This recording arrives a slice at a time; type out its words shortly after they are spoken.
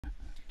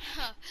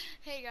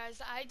Hey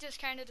guys, I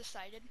just kind of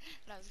decided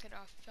that I was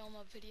gonna film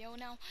a video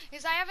now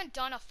because I haven't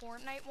done a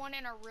Fortnite one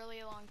in a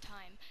really long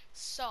time.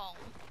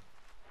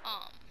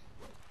 Um,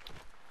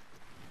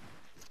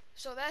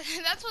 so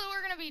that's what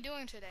we're gonna be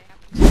doing today.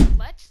 So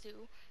let's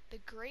do the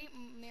Great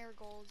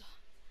Marigold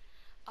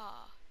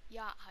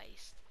Yacht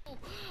Heist. Oh,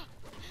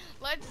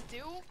 let's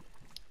do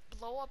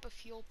blow up a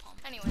fuel pump.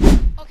 Anyway,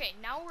 okay,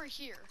 now we're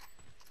here,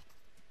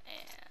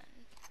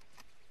 and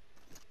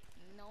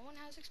no one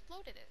has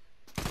exploded it.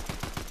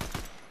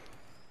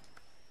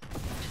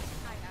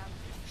 I have.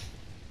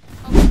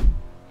 Okay,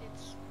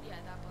 it's, yeah,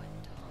 that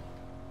button to unlock.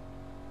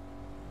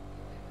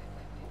 Wait.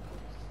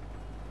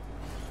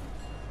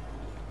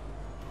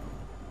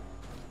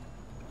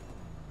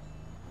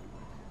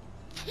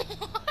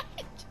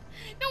 What?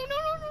 No, no,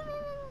 no, no, no, no,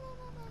 no, no,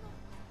 no, no, no.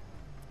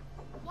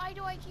 Why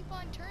do I keep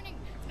on turning?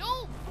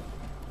 No!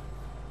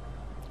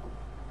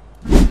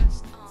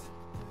 Just,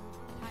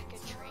 hack a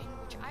train,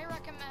 which I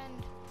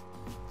recommend.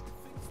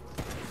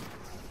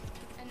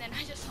 And then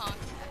I just honked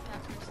at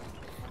that person.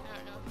 I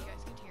don't know if you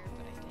guys could hear it,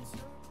 but I did.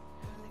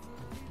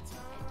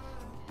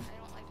 I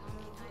don't like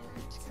honking either.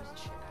 It scares the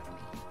shit out of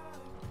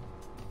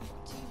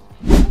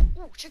me.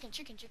 Oh, chicken,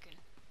 chicken, chicken.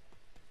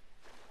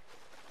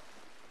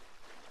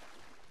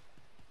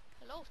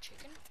 Hello,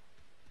 chicken.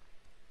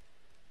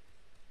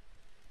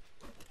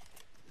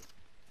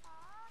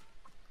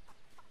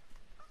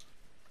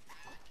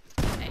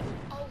 Hey.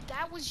 Oh,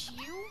 that was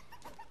you?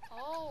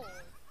 Oh.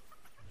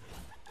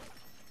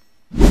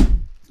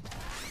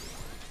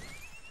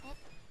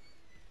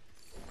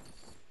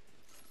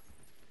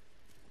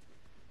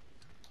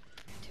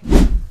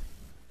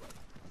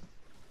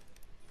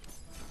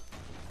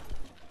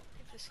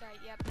 This guy,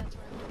 yep, that's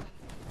what I'm doing.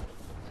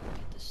 So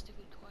get this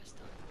stupid quest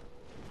done.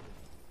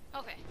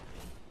 Okay.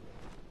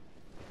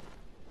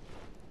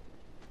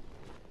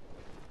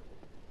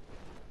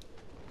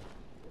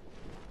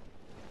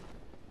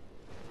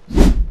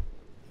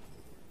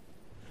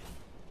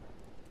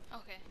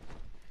 Okay.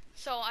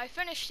 So I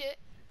finished it.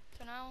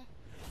 So now,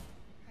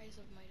 Rise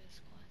of Midas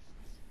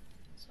quests.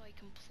 So I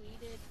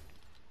completed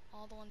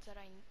all the ones that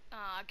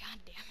god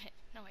damn it.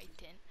 No, I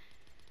didn't.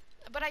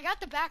 But I got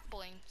the back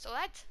bling, so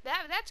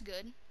that's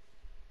good.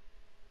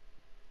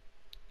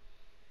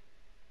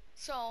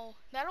 So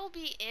that'll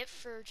be it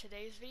for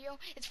today's video.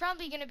 It's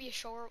probably gonna be a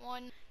short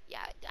one.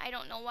 Yeah, I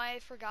don't know why I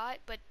forgot,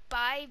 but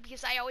bye,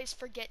 because I always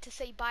forget to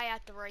say bye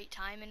at the right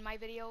time in my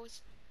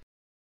videos.